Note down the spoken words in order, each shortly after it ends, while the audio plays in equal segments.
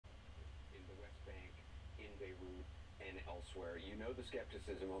elsewhere. You know the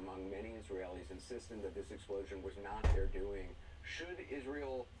skepticism among many Israelis insisting that this explosion was not their doing. Should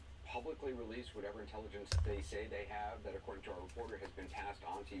Israel publicly release whatever intelligence they say they have that, according to our reporter, has been passed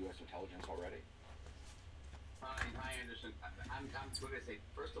on to U.S. intelligence already? Hi, Anderson. I'm going to say,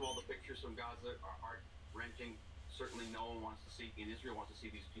 first of all, the pictures from Gaza are heart-wrenching. Certainly no one wants to see, in Israel, wants to see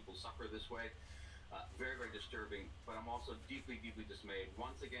these people suffer this way. Very, very disturbing, but I'm also deeply, deeply dismayed.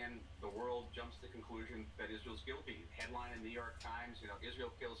 Once again, the world jumps to the conclusion that Israel's guilty. Headline in the New York Times, Israel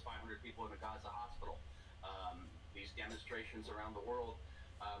kills 500 people in a Gaza hospital. These demonstrations around the world,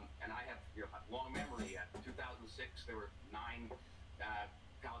 and I have a long memory. In 2006, there were 9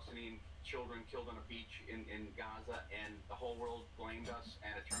 Palestinian children killed on a beach in Gaza, and the whole world blamed us,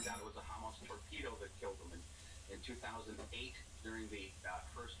 and it turned out it was a Hamas torpedo that killed them. In 2008, during the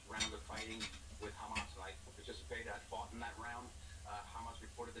first round of fighting with Hamas, and I participated, I fought in that round. Hamas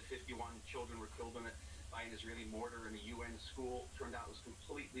reported that 51 children were killed in it by an Israeli mortar in a UN school. Turned out it was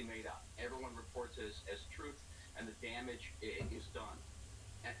completely made up. Everyone reports it as truth, and the damage is done.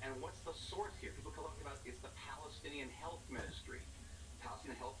 And what's the source here? People talking about it's the Palestinian Health Ministry.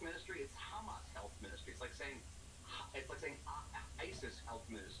 Palestinian Health Ministry, it's Hamas Health Ministry. It's like saying ISIS Health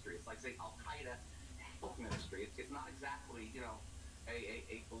Ministry. It's like saying Al Qaeda Health Ministry. It's not exactly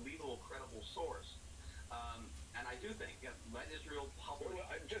a believable, credible source. And I do think let Israel publish. Well,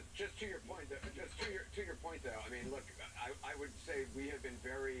 just to your point, though, to your point, though. I mean, look, I would say we have been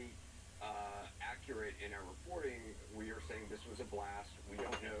very accurate in our reporting. We are saying this was a blast. We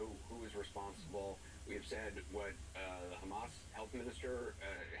don't know who is responsible. We have said what the Hamas Health Ministry,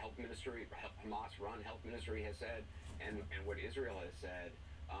 Hamas-run Health Ministry has said, and what Israel has said.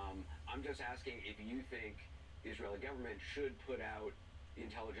 I'm just asking if you think the Israeli government should put out the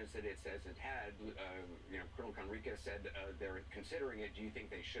intelligence that it says it had. Colonel Conriquez said they're considering it. Do you think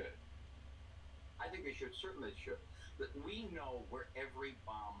they should? I think they should. Certainly should. But we know where every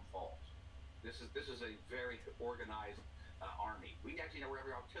bomb falls. This is a very organized army. We actually know where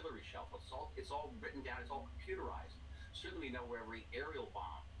every artillery shell. It's all written down. It's all computerized. Certainly know where every aerial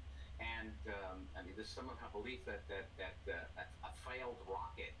bomb. And I mean, there's some of our belief that a failed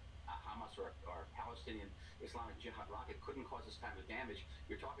rocket, a Hamas or Palestinian Islamic Jihad rocket, couldn't cause this kind of damage.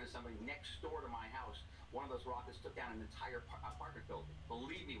 You're talking to somebody next door to my house. One of those rockets took down an entire apartment building.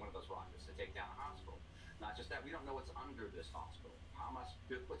 Believe me, one of those rockets to take down a hospital. Not just that, we don't know what's under this hospital. Hamas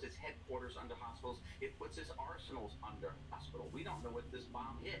puts its headquarters under hospitals. It puts its arsenals under hospital. We don't know what this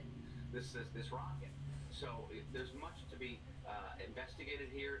bomb hit, this rocket. So there's much to be investigated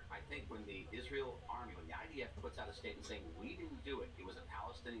here. I think when the Israel army, when the IDF puts out a statement saying we didn't do it, it was a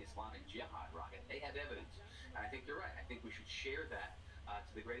Palestinian Islamic Jihad rocket, they have evidence. And I think you're right. I think we should share that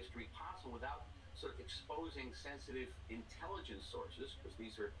to the greatest degree possible without sort of exposing sensitive intelligence sources, because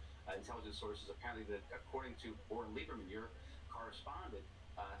these are intelligence sources apparently that, according to Oren Lieberman, your correspondent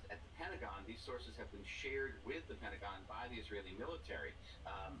at the Pentagon, these sources have been shared with the Pentagon by the Israeli military.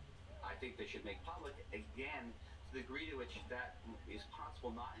 I think they should make public, again, to the degree to which that is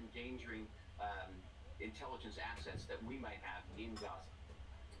possible, not endangering intelligence assets that we might have in Gaza.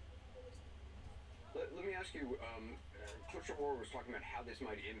 Let me ask you, Cliff Rohr was talking about how this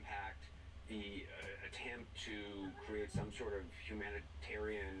might impact the attempt to create some sort of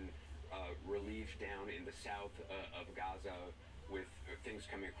humanitarian relief down in the south of Gaza with things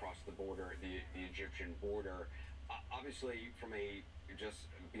coming across the border, the Egyptian border. Obviously, from just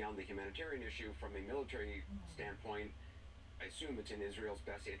beyond the humanitarian issue, from a military standpoint, I assume it's in Israel's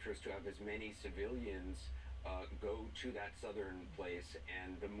best interest to have as many civilians go to that southern place,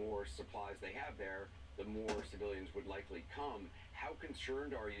 and the more supplies they have there, the more civilians would likely come. How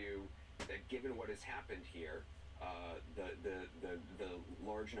concerned are you that, given what has happened here, the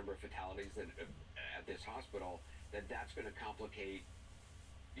large number of fatalities that at this hospital, that's going to complicate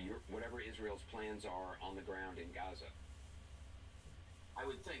whatever Israel's plans are on the ground in Gaza? I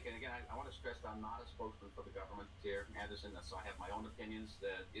would think, and again, I want to stress that I'm not a spokesman for the government here, Anderson, so I have my own opinions.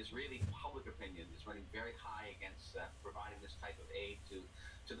 The Israeli public opinion is running very high against providing this type of aid to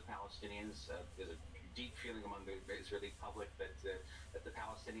the Palestinians. There's a deep feeling among the Israeli public that the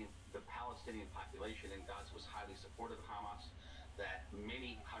Palestinian population in Gaza was highly supportive of Hamas, that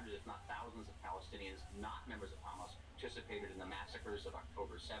many hundreds, if not thousands, of Palestinians, not members of Hamas, participated in the massacres of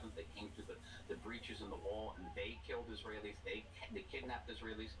October 7th. They came through the breaches in the wall, and they killed Israelis. They kidnapped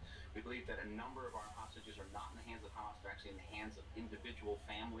Israelis. We believe that a number of our hostages are not in the hands of Hamas. They're actually in the hands of individual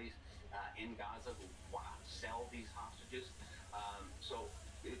families in Gaza who want to sell these hostages. So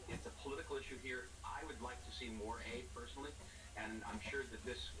it's a political issue here. I would like to see more aid, personally. And I'm sure that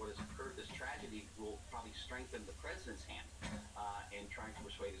what has occurred, this tragedy, will probably strengthen the president's hand in trying to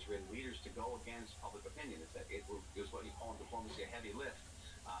persuade Israeli leaders to go against public opinion. It was what you call in diplomacy a heavy lift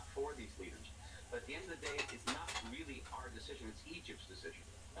for these leaders. But at the end of the day, it's not really our decision, it's Egypt's decision.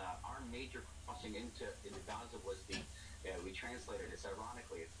 Our major crossing into Gaza was we translated it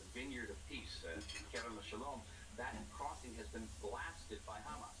ironically, it's the Vineyard of Peace, Kerem Shalom. That crossing has been blasted by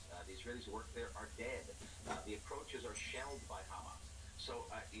Hamas. The Israelis who work there are dead. The approaches are shelled by Hamas.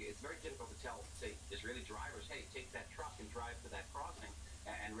 So it's very difficult to tell, say, Israeli drivers, hey, take that truck and drive to that crossing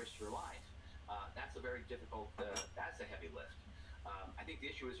and risk your life. That's a very difficult, that's a heavy lift. I think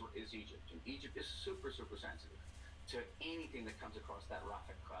the issue is Egypt. And Egypt is super, super sensitive to anything that comes across that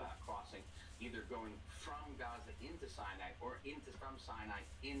Rafah crossing, either going from Gaza into Sinai or from Sinai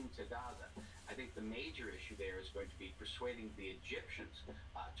into Gaza. I think the major issue there is going to be persuading the Egyptians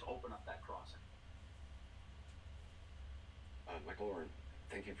to open up that crossing. Michael Oren,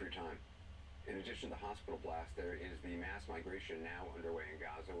 thank you for your time. In addition to the hospital blast, there is the mass migration now underway in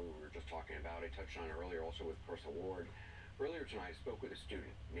Gaza we were just talking about. I touched on it earlier also with Persa Ward. Earlier tonight, I spoke with a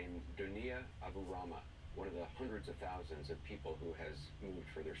student named Dunia Abu Rama, one of the hundreds of thousands of people who has moved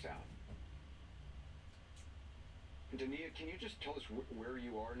further south. Dunia, can you just tell us where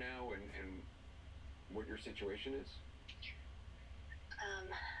you are now and what your situation is?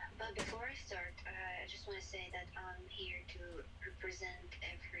 But before I start, I just want to say that I'm here to represent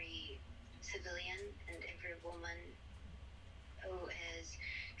every civilian and every woman who is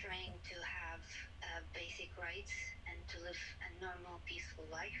trying to have basic rights and to live a normal, peaceful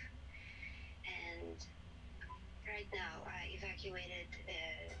life. And right now, I evacuated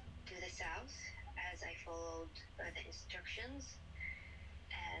to the south as I followed the instructions.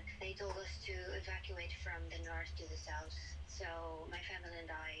 They told us to evacuate from the north to the south. So my family and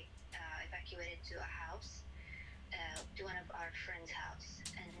I evacuated to a house, to one of our friends' house.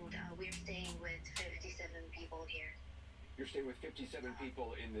 And we're staying with 57 people here. You're staying with 57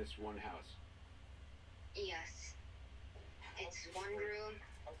 people in this one house? Yes. It's one room,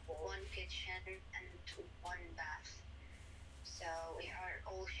 one kitchen, and one bath. So we are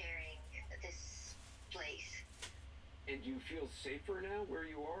all sharing this place. And do you feel safer now where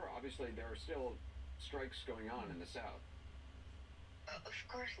you are? Obviously, there are still strikes going on in the south. Of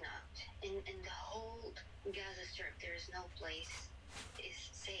course not. In the whole Gaza Strip, there's no place is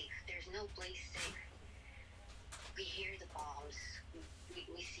safe. There's no place safe. We hear the bombs.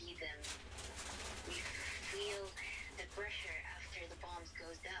 We see them. We feel the pressure after the bombs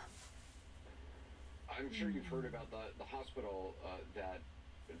goes down. I'm sure you've heard about the hospital, that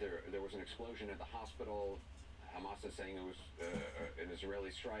there was an explosion at the hospital. Hamas is saying it was an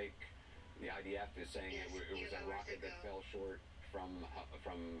Israeli strike. The IDF is saying Yes, it was a rocket that fell short from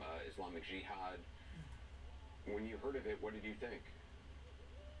Islamic Jihad. When you heard of it, what did you think?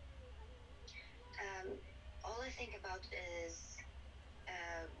 All I think about is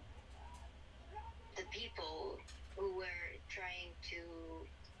the people who were trying to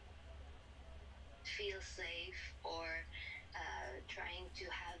feel safe or trying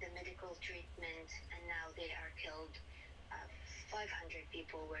to have the medical treatment, and now they are killed. 500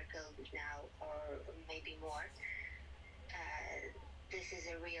 people were killed now, or maybe more. This is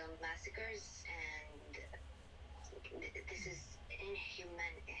a real massacres, and this is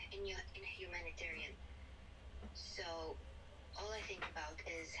inhumanitarian. So all I think about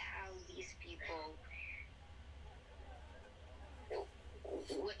is how these people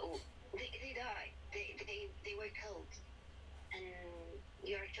they died. They were killed. And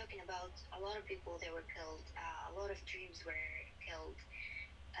you are talking about a lot of people that were killed, a lot of dreams were killed,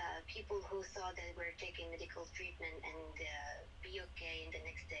 people who thought they were taking medical treatment and be okay in the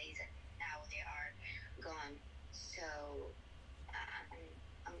next days, and now they are gone. So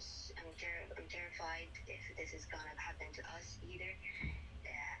I'm terrified if this is gonna happen to us either,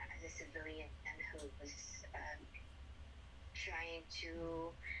 as a civilian and who was trying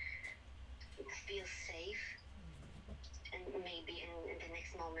to feel safe. And maybe in the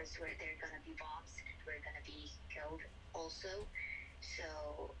next moments where there are gonna be bombs and we're gonna be killed also.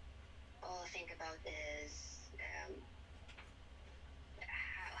 So all I think about is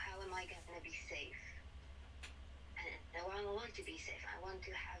how am I gonna be safe? And I want to be safe. I want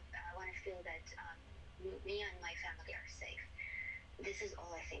to feel that me and my family are safe. This is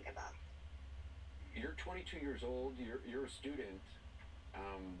all I think about. You're 22 years old. You're a student.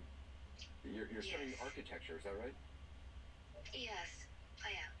 You're studying architecture. Is that right? Yes,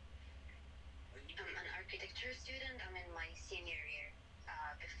 I am. I'm an architecture student. I'm in my senior year.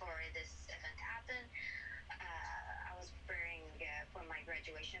 Before this event happened, I was preparing for my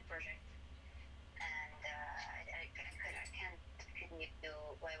graduation project, and I can't knew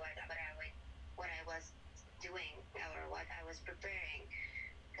what I was doing or what I was preparing,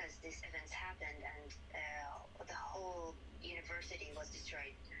 because these events happened and the whole university was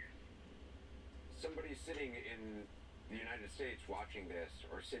destroyed. Somebody sitting in the United States watching this,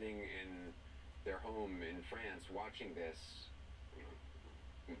 or sitting in their home in France watching this,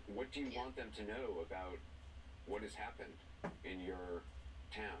 what do you want them to know about what has happened in your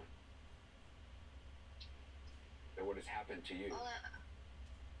town? Or what has happened to you?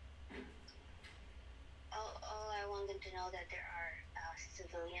 All I want them to know that there are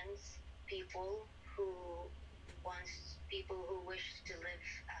civilians, people who wish to live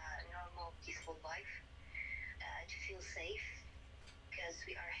a normal, peaceful life, to feel safe, because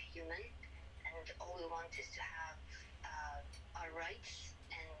we are human, and all we want is to have our rights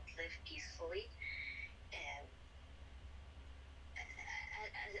and live peacefully.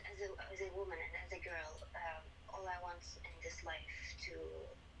 As a woman and as a girl, all I want in this life to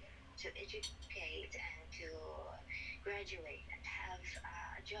educate and to graduate and have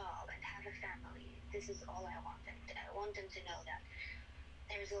a job and have a family. This is all I want them to. I want them to know that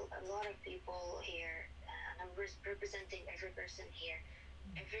there's a lot of people here, and I'm representing every person here,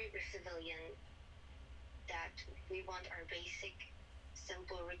 every civilian, that we want our basic,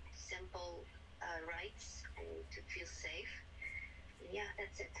 simple rights and to feel safe. Yeah,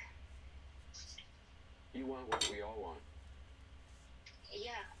 that's it. You want what we all want.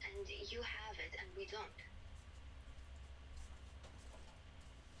 Yeah, and you have it, and we don't.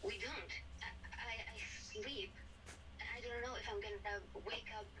 We don't. I sleep. I don't know if I'm gonna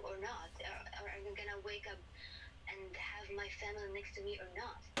wake up or not, or I'm gonna wake up and have my family next to me or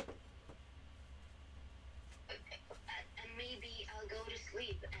not. And maybe I'll go to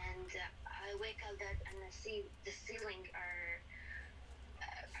sleep and I wake up and I see the ceiling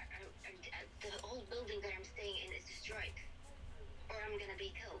the whole building that I'm staying in is destroyed, or I'm gonna be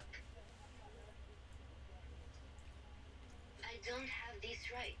killed. I don't have these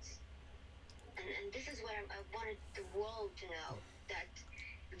rights, and this is what I wanted the world to know, that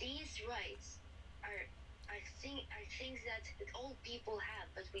these rights are things that all people have,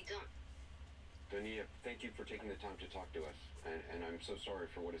 but we don't. Donia, thank you for taking the time to talk to us, and I'm so sorry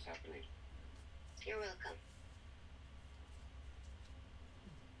for what is happening. You're welcome.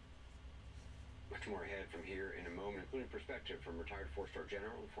 Much more ahead from here in a moment, including perspective from retired four-star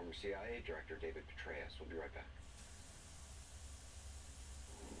general and former CIA director David Petraeus. We'll be right back.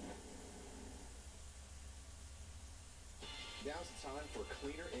 Now's the time for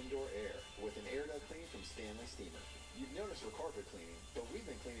cleaner indoor air with an air duct clean from Stanley Steamer. You've noticed for carpet cleaning, but we've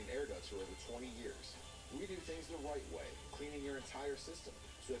been cleaning air ducts for over 20 years. We do things the right way, cleaning your entire system.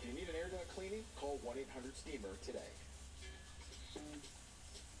 So if you need an air duct cleaning, call 1-800-STEAMER today.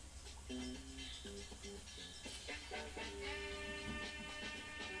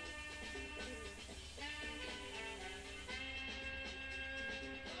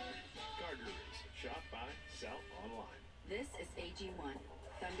 Garderies. Shop, buy, sell online. This is AG1,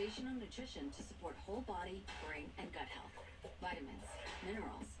 foundational nutrition to support whole body, brain, and gut health. Vitamins,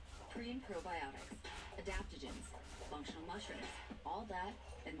 minerals, pre- and probiotics, adaptogens, functional mushrooms, all that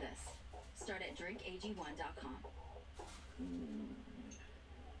in this. Start at drinkag1.com.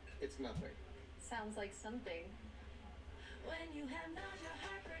 It's nothing. Sounds like something. When you have nausea,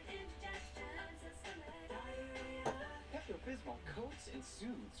 heartburn, indigestion, unsuspended diarrhea. Pepto-Bismol coats and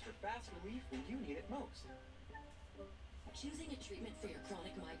soothes for fast relief when you need it most. Choosing a treatment for your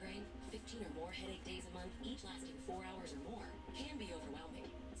chronic migraine, 15 or more headache days a month, each lasting 4 hours or more, can be overwhelming.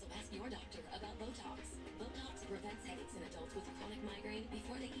 So ask your doctor about Botox. Botox prevents headaches in adults with chronic migraine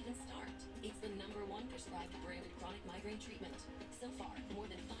before they even start. It's the #1 prescribed branded chronic migraine treatment. So far, more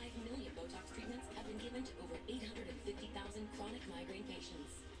than 5 million Botox treatments have been given to over 850,000 chronic migraine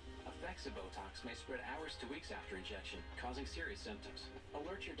patients. Effects of Botox may spread hours to weeks after injection, causing serious symptoms.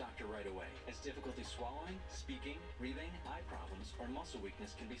 Alert your doctor right away, as difficulty swallowing, speaking, breathing, eye problems, or muscle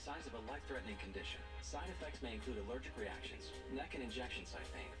weakness can be signs of a life-threatening condition. Side effects may include allergic reactions, neck and injection site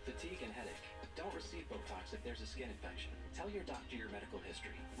pain, fatigue, and headache. Don't receive Botox if there's a skin infection. Tell your doctor your medical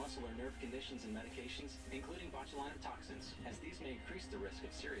history, muscle or nerve conditions and medications, including botulinum toxins, as these may increase the risk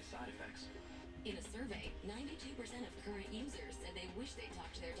of serious side effects. In a survey, 92% of current users said they wish they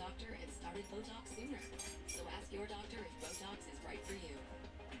talked to their doctor and started Botox sooner. So ask your doctor if Botox is right for you.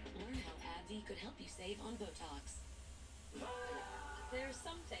 Learn how AbbVie could help you save on Botox. There's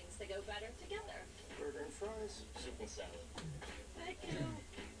some things that go better together. Burger and fries, soup and salad.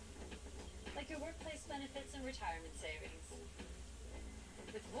 Like your workplace benefits and retirement savings.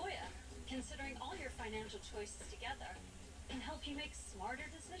 With Voya, considering all your financial choices together can help you make smarter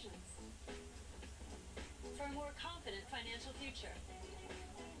decisions. for a more confident financial future.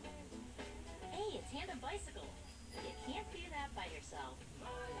 Hey, it's Tandem Bicycle. You can't do that by yourself.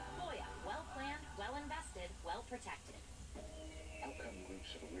 Boya, well planned, well invested, well protected. How come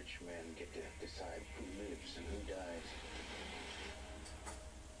groups of rich men get to decide who lives and who dies?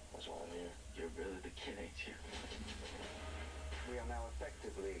 That's why I'm here. You're really the kid, ain't you? We are now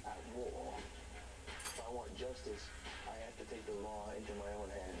effectively at war. If I want justice, I have to take the law into my own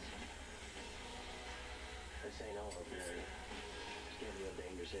hands. This ain't over, Barry. It's getting real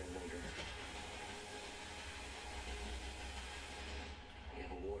dangerous here, Lincoln. We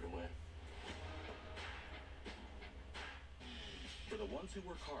have a war to win. For the ones who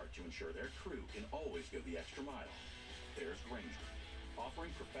work hard to ensure their crew can always go the extra mile, there's Grainger,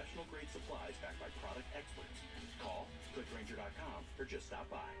 offering professional-grade supplies backed by product experts. Call, click Grainger.com, or just stop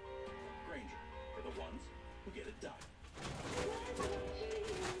by. Grainger, for the ones who get it done.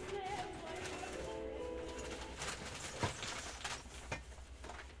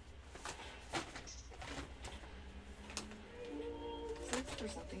 Search for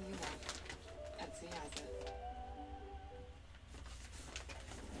something you want. Etsy has it.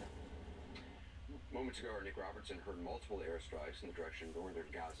 Moments ago, Nick Robertson heard multiple airstrikes in the direction of northern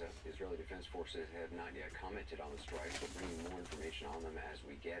Gaza. Israeli Defense Forces have not yet commented on the strikes. We'll bring you more information on them as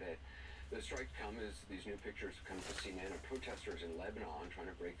we get it. The strikes come as these new pictures come to CNN of protesters in Lebanon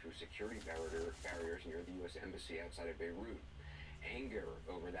trying to break through security barriers near the U.S. Embassy outside of Beirut. Anger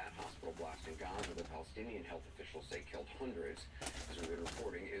over that hospital blast in Gaza, the Palestinian health officials say killed hundreds. As we've been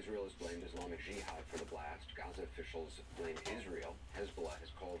reporting, Israel has blamed Islamic Jihad for the blast. Gaza officials blame Israel. Hezbollah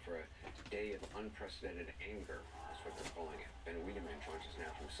has called for a day of unprecedented anger. That's what they're calling it. Ben Wiedemann joins us now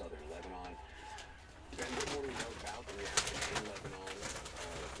from southern Lebanon. Ben, what more do we know about the reaction in Lebanon?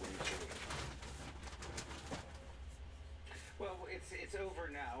 What are you seeing? Well, it's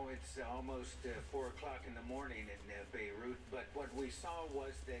over now. It's almost 4 o'clock in the morning in Beirut. But what we saw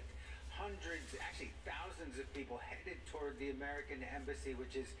was that hundreds, actually thousands of people headed toward the American embassy,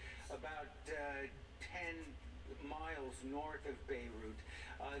 which is about 10 miles north of Beirut.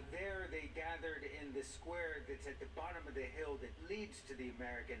 There they gathered in the square that's at the bottom of the hill that leads to the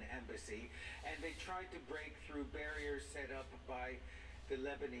American embassy, and they tried to break through barriers set up by the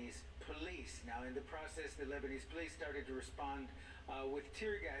Lebanese police. Now, in the process, the Lebanese police started to respond with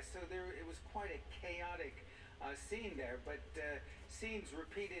tear gas, so it was quite a chaotic scene there, but scenes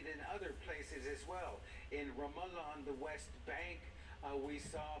repeated in other places as well. In Ramallah on the West Bank, we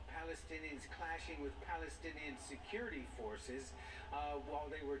saw Palestinians clashing with Palestinian security forces while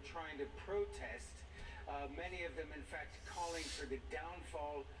they were trying to protest. Many of them, in fact, calling for the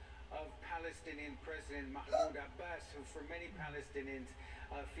downfall of Palestinian President Mahmoud Abbas, who for many Palestinians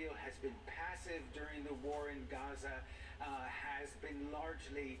feel has been passive during the war in Gaza, has been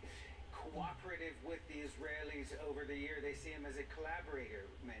largely cooperative with the Israelis over the year. They see him as a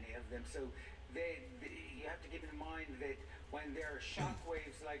collaborator, many of them. So you have to keep in mind that when there are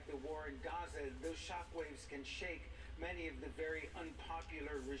shockwaves like the war in Gaza, those shockwaves can shake many of the very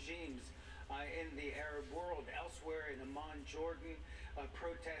unpopular regimes in the Arab world. Elsewhere in Amman, Jordan,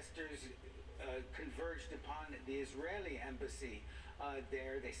 protesters converged upon the Israeli embassy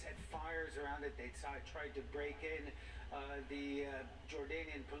there. They set fires around it. They tried to break in. The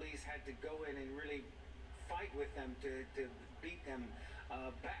Jordanian police had to go in and really fight with them to beat them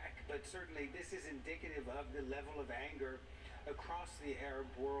back. But certainly this is indicative of the level of anger across the Arab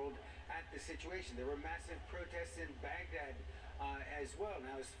world at the situation. There were massive protests in Baghdad as well.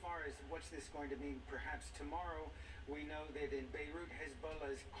 Now, as far as what's this going to mean perhaps tomorrow, we know that in Beirut,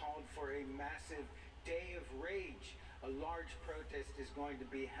 Hezbollah has called for a massive day of rage. A large protest is going to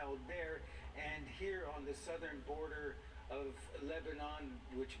be held there. And here on the southern border of Lebanon,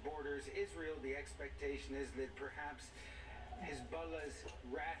 which borders Israel, the expectation is that perhaps Hezbollah's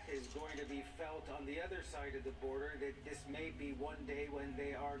wrath is going to be felt on the other side of the border, that this may be one day when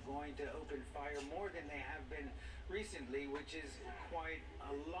they are going to open fire more than they have been recently, which is quite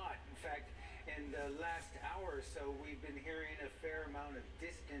a lot. In fact, in the last hour or so, we've been hearing a fair amount of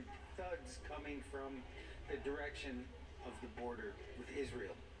distant thuds coming from the direction of the border with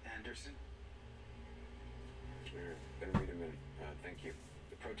Israel. Anderson? Ben Wiedemann, thank you.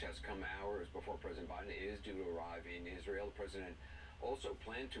 The protests come hours before President Biden is due to arrive in Israel. The president also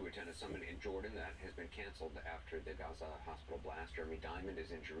planned to attend a summit in Jordan that has been canceled after the Gaza hospital blast. Jeremy Diamond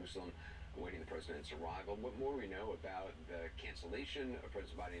is in Jerusalem awaiting the president's arrival. What more do we know about the cancellation of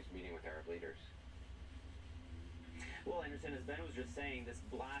President Biden's meeting with Arab leaders? Well, Anderson, as Ben was just saying, this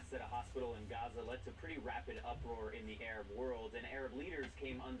blast at a hospital in Gaza led to pretty rapid uproar in the Arab world, and Arab leaders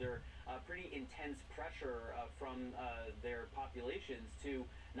came under pretty intense pressure from their populations to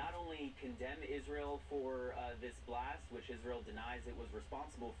not only condemn Israel for this blast, which Israel denies it was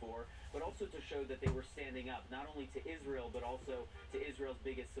responsible for, but also to show that they were standing up, not only to Israel, but also to Israel's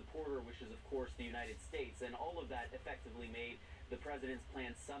biggest supporter, which is, of course, the United States. And all of that effectively made the president's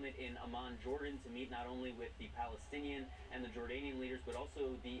planned summit in Amman, Jordan, to meet not only with the Palestinian and the Jordanian leaders, but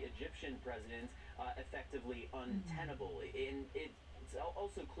also the Egyptian president, effectively untenable. And it's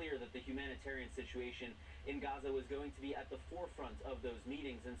also clear that the humanitarian situation in Gaza was going to be at the forefront of those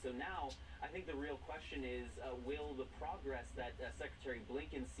meetings. And so now, I think the real question is, will the progress that Secretary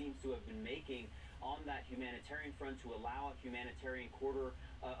Blinken seems to have been making on that humanitarian front to allow a humanitarian corridor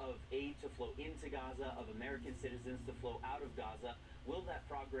of aid to flow into Gaza, of American citizens to flow out of Gaza, will that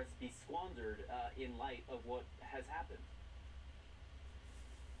progress be squandered in light of what has happened?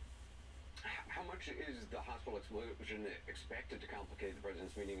 How much is the hospital explosion expected to complicate the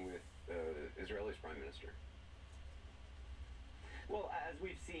president's meeting with Israel's prime minister? Well, as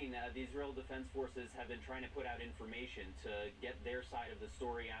we've seen, the Israel Defense Forces have been trying to put out information to get their side of the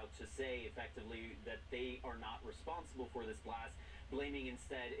story out, to say effectively that they are not responsible for this blast, blaming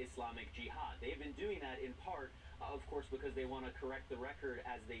instead Islamic Jihad. They've been doing that in part, of course, because they want to correct the record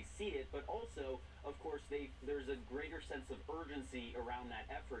as they see it, but also, of course, there's a greater sense of urgency around that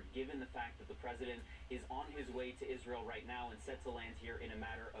effort, given the fact that the president is on his way to Israel right now and set to land here in a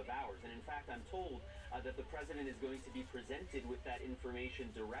matter of hours. And in fact, I'm told that the president is going to be presented with that information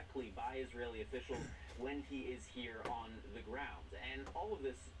directly by Israeli officials when he is here on the ground. And all of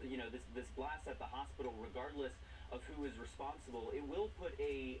this, you know, this blast at the hospital, regardless of who is responsible, it will put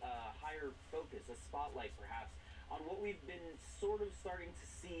a higher focus, a spotlight perhaps, on what we've been sort of starting to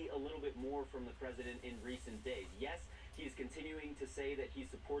see a little bit more from the president in recent days. Yes, he's continuing to say that he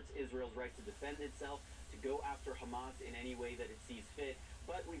supports Israel's right to defend itself, to go after Hamas in any way that it sees fit,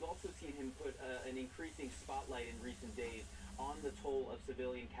 but we've also seen him put an increasing spotlight in recent days on the toll of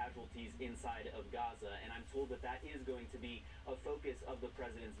civilian casualties inside of Gaza, and I'm told that that is going to be a focus of the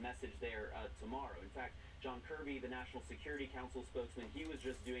president's message there tomorrow. In fact, John Kirby, the National Security Council spokesman, he was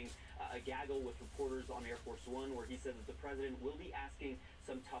just doing a gaggle with reporters on Air Force One, where he said that the president will be asking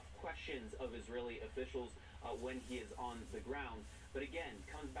some tough questions of Israeli officials when he is on the ground. But again,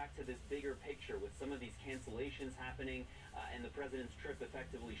 comes back to this bigger picture with some of these cancellations happening and the president's trip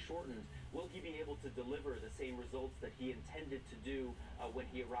effectively shortened. Will he be able to deliver the same results that he intended to do when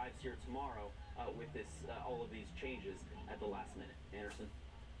he arrives here tomorrow with all of these changes at the last minute? Anderson?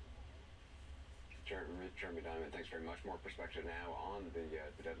 Jeremy Diamond, thanks very much. More perspective now on the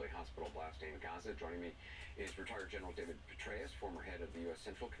deadly hospital blast in Gaza. Joining me is retired General David Petraeus, former head of the U.S.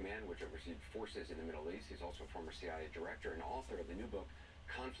 Central Command, which oversees forces in the Middle East. He's also a former CIA director and author of the new book,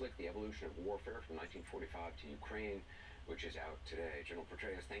 Conflict, the Evolution of Warfare from 1945 to Ukraine, which is out today. General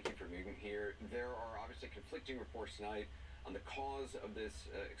Petraeus, thank you for being here. There are obviously conflicting reports tonight on the cause of this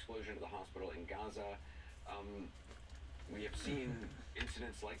explosion at the hospital in Gaza. We have seen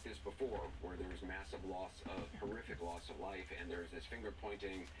incidents like this before, where there's massive loss of, horrific loss of life, and there's this finger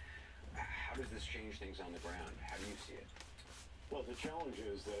pointing. How does this change things on the ground? How do you see it? Well, the challenge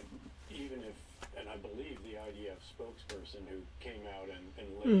is that even if, and I believe the IDF spokesperson who came out and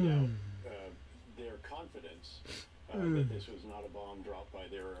laid out their confidence that this was not a bomb dropped by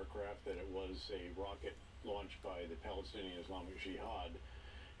their aircraft, that it was a rocket launched by the Palestinian Islamic Jihad.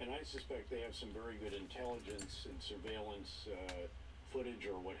 And I suspect they have some very good intelligence and surveillance footage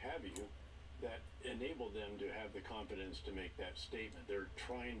or what have you that enable them to have the confidence to make that statement. They're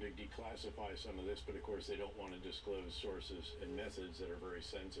trying to declassify some of this, but of course they don't want to disclose sources and methods that are very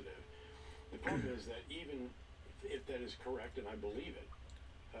sensitive. The problem is that even if that is correct, and I believe it,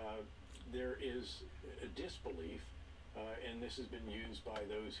 there is a disbelief, and this has been used by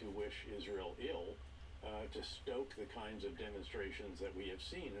those who wish Israel ill, to stoke the kinds of demonstrations that we have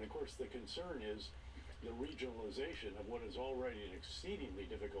seen. And of course the concern is the regionalization of what is already an exceedingly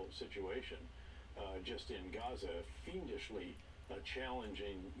difficult situation just in Gaza, a fiendishly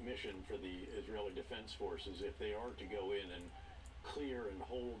challenging mission for the Israeli Defense Forces if they are to go in and clear and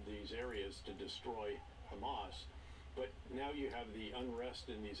hold these areas to destroy Hamas. But now you have the unrest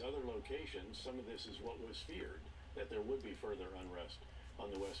in these other locations. Some of this is what was feared, that there would be further unrest on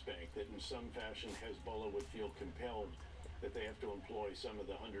the West Bank, that in some fashion Hezbollah would feel compelled that they have to employ some of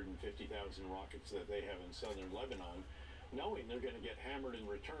the 150,000 rockets that they have in southern Lebanon, knowing they're going to get hammered in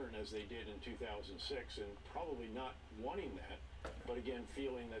return as they did in 2006, and probably not wanting that, but again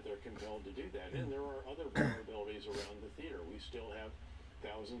feeling that they're compelled to do that. And there are other vulnerabilities around the theater. We still have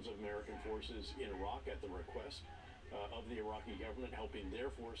thousands of American forces in Iraq at the request of the Iraqi government, helping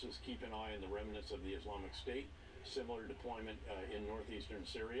their forces keep an eye on the remnants of the Islamic State. Similar deployment in northeastern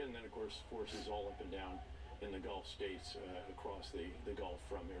Syria, and then of course forces all up and down in the Gulf states across the Gulf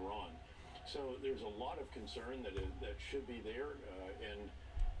from Iran. So there's a lot of concern that should be there, and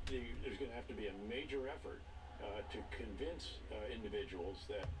there's going to have to be a major effort to convince individuals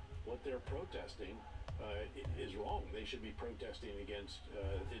that what they're protesting is wrong. They should be protesting against,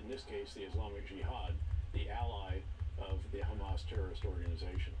 in this case, the Islamic Jihad, the ally of the Hamas terrorist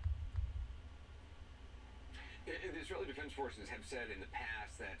organization. The Israeli Defense Forces have said in the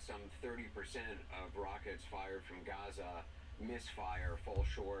past that some 30% of rockets fired from Gaza misfire, fall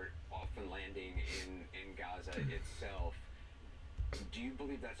short, often landing in Gaza itself. Do you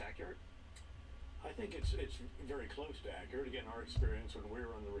believe that's accurate? I think it's very close to accurate. Again, our experience when we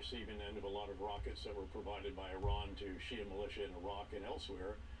were on the receiving end of a lot of rockets that were provided by Iran to Shia militia in Iraq and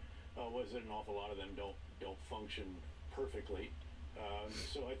elsewhere was that an awful lot of them don't function perfectly.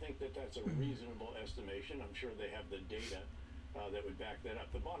 So I think that's a reasonable estimation. I'm sure they have the data that would back that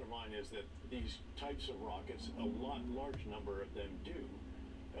up. The bottom line is that these types of rockets, large number of them do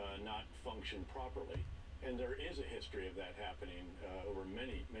not function properly. And there is a history of that happening over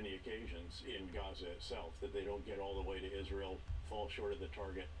many, many occasions in Gaza itself, that they don't get all the way to Israel, fall short of the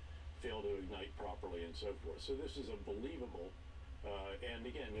target, fail to ignite properly, and so forth. So this is a believable, and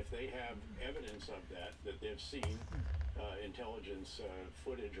again, if they have evidence of that they've seen, intelligence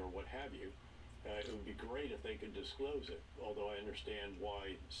footage or what have you, it would be great if they could disclose it, although I understand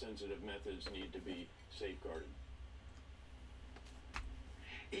why sensitive methods need to be safeguarded.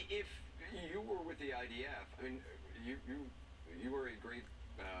 If you were with the IDF, I mean, you were a great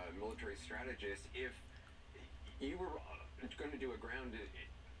military strategist. If you were going to do a ground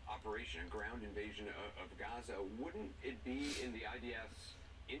operation, a ground invasion of Gaza, wouldn't it be in the IDF's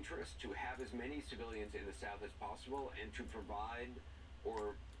interest to have as many civilians in the south as possible and to provide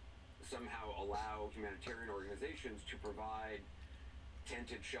or somehow allow humanitarian organizations to provide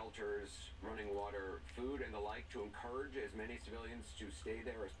tented shelters, running water, food, and the like, to encourage as many civilians to stay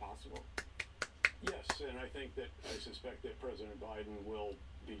there as possible? Yes, and I suspect that President Biden will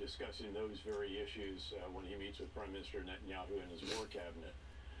be discussing those very issues when he meets with Prime Minister Netanyahu and his war cabinet.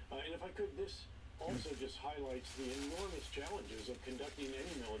 And if I could, this also just highlights the enormous challenges of conducting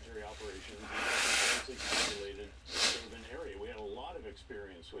any military operation in a densely populated urban area. We had a lot of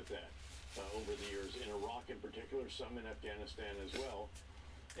experience with that over the years, in Iraq in particular, some in Afghanistan as well.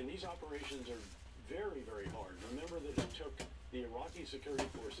 And these operations are very, very hard. Remember that it took the Iraqi security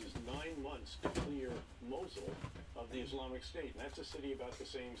forces 9 months to clear Mosul of the Islamic State. And that's a city about the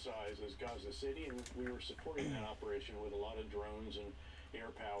same size as Gaza City, and we were supporting that operation with a lot of drones and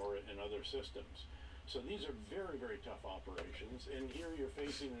air power and other systems. So these are very, very tough operations, and here you're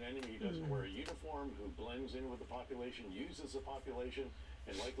facing an enemy who doesn't wear a uniform, who blends in with the population, uses the population,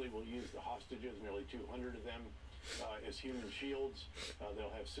 and likely will use the hostages, nearly 200 of them, as human shields.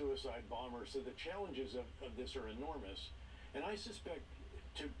 They'll have suicide bombers. So the challenges of this are enormous. And I suspect,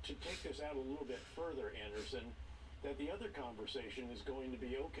 to take this out a little bit further, Anderson, that the other conversation is going to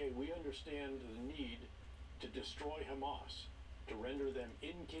be, okay, we understand the need to destroy Hamas, to render them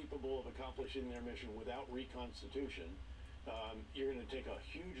incapable of accomplishing their mission without reconstitution. You're going to take a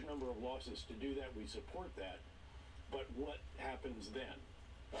huge number of losses to do that. We support that. But what happens then?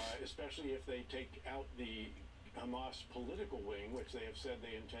 Especially if they take out the Hamas political wing, which they have said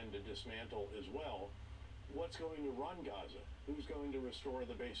they intend to dismantle as well. What's going to run Gaza? Who's going to restore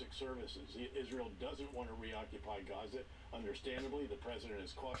the basic services? Israel doesn't want to reoccupy Gaza. Understandably, the president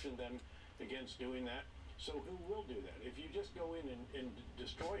has cautioned them against doing that. So who will do that? If you just go in and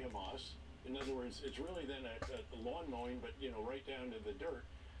destroy Hamas, in other words, it's really then a lawn mowing, but right down to the dirt.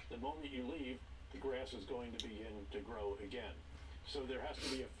 The moment you leave, the grass is going to begin to grow again. So there has to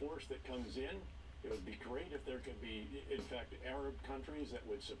be a force that comes in. It would be great if there could be, in fact, Arab countries that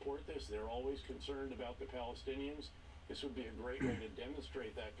would support this. They're always concerned about the Palestinians. This would be a great way to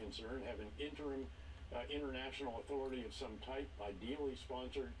demonstrate that concern, have an interim international authority of some type, ideally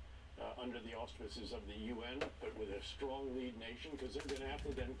sponsored under the auspices of the UN, but with a strong lead nation, because they're going to have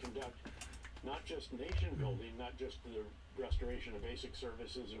to then conduct not just nation building, not just the restoration of basic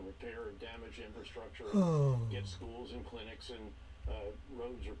services and repair of damaged infrastructure, get schools and clinics and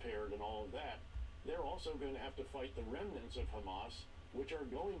roads repaired and all of that. They're also going to have to fight the remnants of Hamas, which are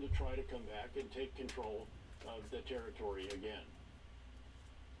going to try to come back and take control of the territory again.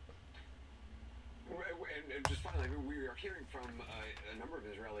 And just finally, we are hearing from a number of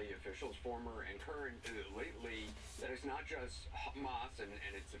Israeli officials, former and current, lately, that it's not just Hamas and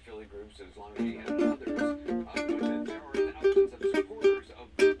its affiliate groups, Islamic Jihad and others, but that there are thousands of supporters of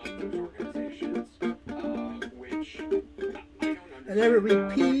those organizations, which I don't understand. Another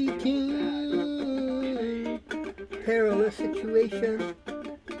repeating perilous situation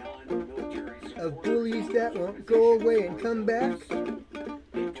of bullies bullies that won't go away and come back.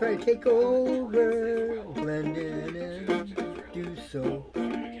 Try to take over, blend in and do so.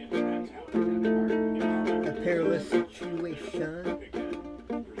 A perilous situation.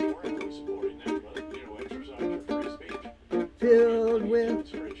 Filled with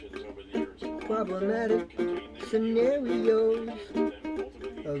problematic scenarios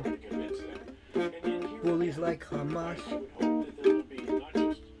of bullies like Hamas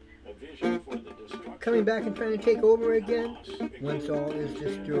coming back and trying to take over again once all is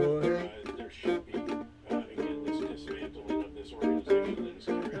destroyed.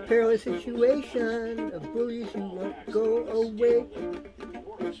 A perilous situation of bullies who won't go away.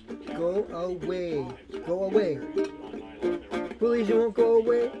 Go away. Go away. Bullies who won't go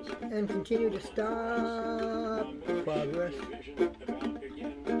away and continue to stop progress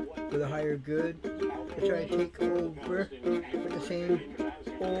for the higher good. They try to take over with the same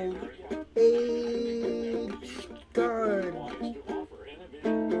old age scarred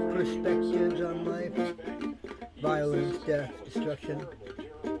perspectives on life, violence, death, destruction,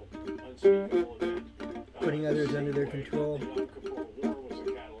 putting others under their control.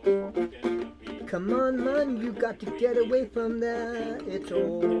 Come on, man, you got to get away from that. It's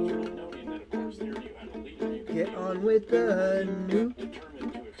old. Get on with the new.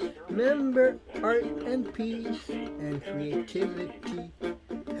 Remember art and peace and creativity,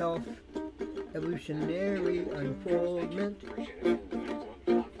 health, evolutionary unfoldment.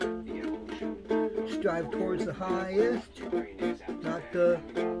 Strive towards the highest, not the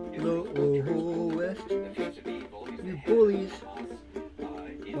lowest. You bullies,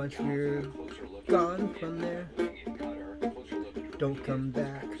 once you're gone from there, don't come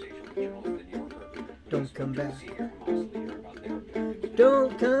back. Don't come back.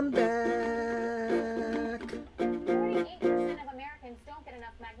 Don't come back. 48% of Americans don't get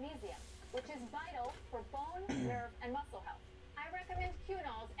enough magnesium, which is vital for bone, nerve, and muscle health. I recommend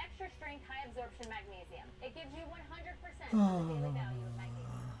Qunol's extra strength high absorption magnesium. It gives you 100% of the daily value of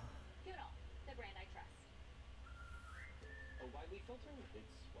magnesium. Qunol, the brand I trust. A widely filtered,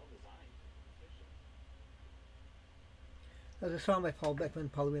 it's well designed. That was a song by Paul Beckman,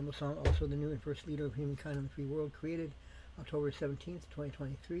 Polly Rainbow Song, also the new and first leader of humankind on the free world, created October 17th,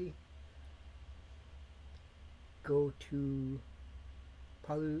 2023. Go to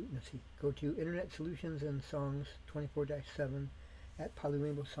go to Internet Solutions and Songs 24-7 at Polly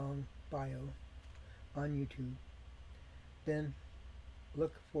Rainbow Song bio on YouTube. Then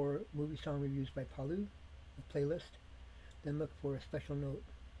look for movie song reviews by Palu, a playlist. Then look for a special note,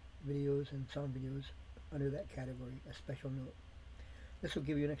 videos and song videos under that category, a special note. This will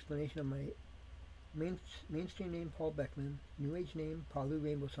give you an explanation of my mainstream name, Paul Beckman, New Age name, Palu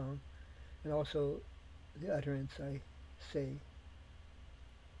Rainbow Song, and also the utterance I say,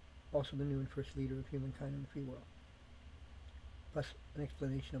 also the new and first leader of humankind in the free world, plus an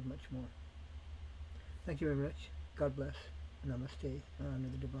explanation of much more. Thank you very much. God bless. Namaste. Honor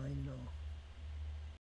the divine in all.